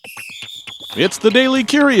It's the Daily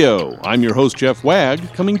Curio. I'm your host, Jeff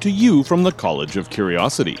Wagg, coming to you from the College of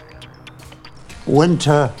Curiosity.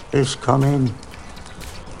 Winter is coming.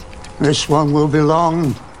 This one will be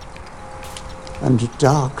long, and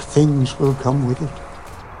dark things will come with it.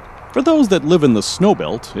 For those that live in the snow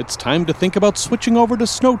belt, it's time to think about switching over to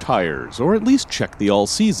snow tires, or at least check the all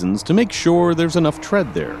seasons to make sure there's enough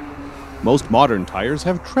tread there. Most modern tires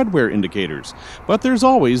have tread wear indicators, but there's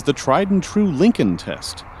always the tried and true Lincoln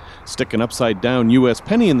test. Stick an upside down U.S.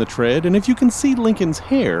 penny in the tread, and if you can see Lincoln's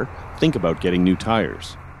hair, think about getting new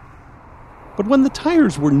tires. But when the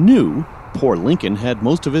tires were new, poor Lincoln had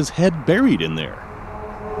most of his head buried in there.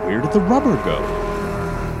 Where did the rubber go?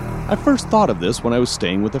 I first thought of this when I was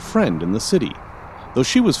staying with a friend in the city. Though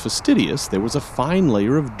she was fastidious, there was a fine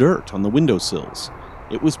layer of dirt on the windowsills.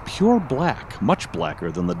 It was pure black, much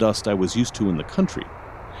blacker than the dust I was used to in the country,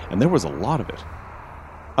 and there was a lot of it.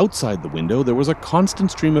 Outside the window, there was a constant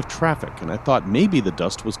stream of traffic, and I thought maybe the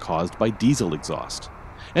dust was caused by diesel exhaust.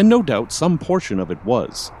 And no doubt some portion of it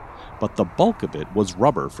was, but the bulk of it was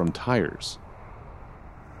rubber from tires.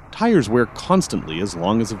 Tires wear constantly as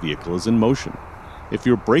long as a vehicle is in motion. If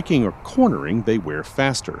you're braking or cornering, they wear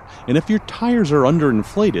faster, and if your tires are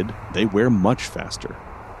underinflated, they wear much faster.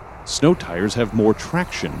 Snow tires have more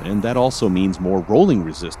traction, and that also means more rolling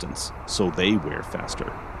resistance, so they wear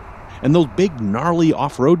faster. And those big, gnarly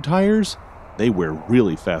off-road tires, they wear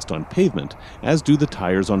really fast on pavement, as do the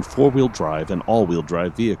tires on four-wheel drive and all-wheel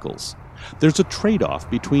drive vehicles. There's a trade-off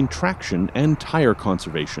between traction and tire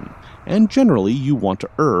conservation, and generally you want to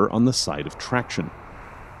err on the side of traction.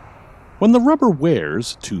 When the rubber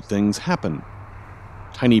wears, two things happen.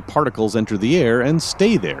 Tiny particles enter the air and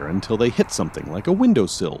stay there until they hit something like a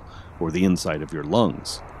windowsill or the inside of your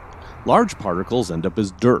lungs. Large particles end up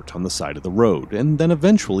as dirt on the side of the road, and then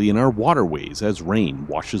eventually in our waterways as rain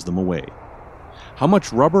washes them away. How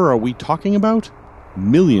much rubber are we talking about?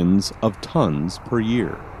 Millions of tons per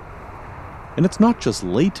year. And it's not just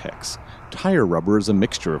latex. Tire rubber is a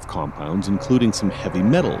mixture of compounds, including some heavy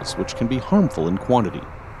metals, which can be harmful in quantity.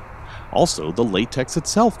 Also, the latex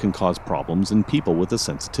itself can cause problems in people with a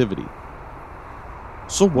sensitivity.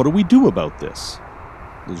 So what do we do about this?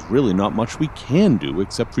 There's really not much we can do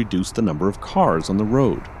except reduce the number of cars on the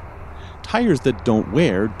road. Tires that don't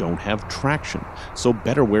wear don't have traction, so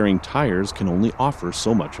better wearing tires can only offer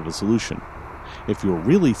so much of a solution. If you're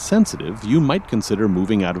really sensitive, you might consider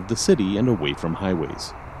moving out of the city and away from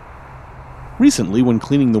highways. Recently, when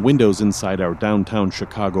cleaning the windows inside our downtown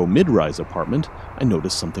Chicago mid-rise apartment, I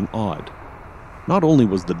noticed something odd. Not only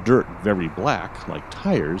was the dirt very black, like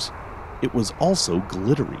tires, it was also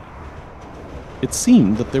glittery. It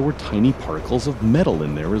seemed that there were tiny particles of metal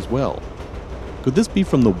in there as well. Could this be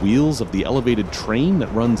from the wheels of the elevated train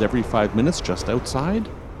that runs every 5 minutes just outside?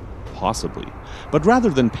 Possibly. But rather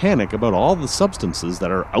than panic about all the substances that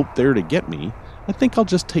are out there to get me, I think I'll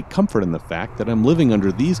just take comfort in the fact that I'm living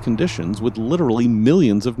under these conditions with literally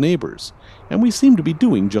millions of neighbors, and we seem to be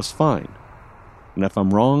doing just fine. And if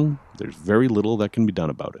I'm wrong, there's very little that can be done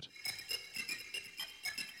about it.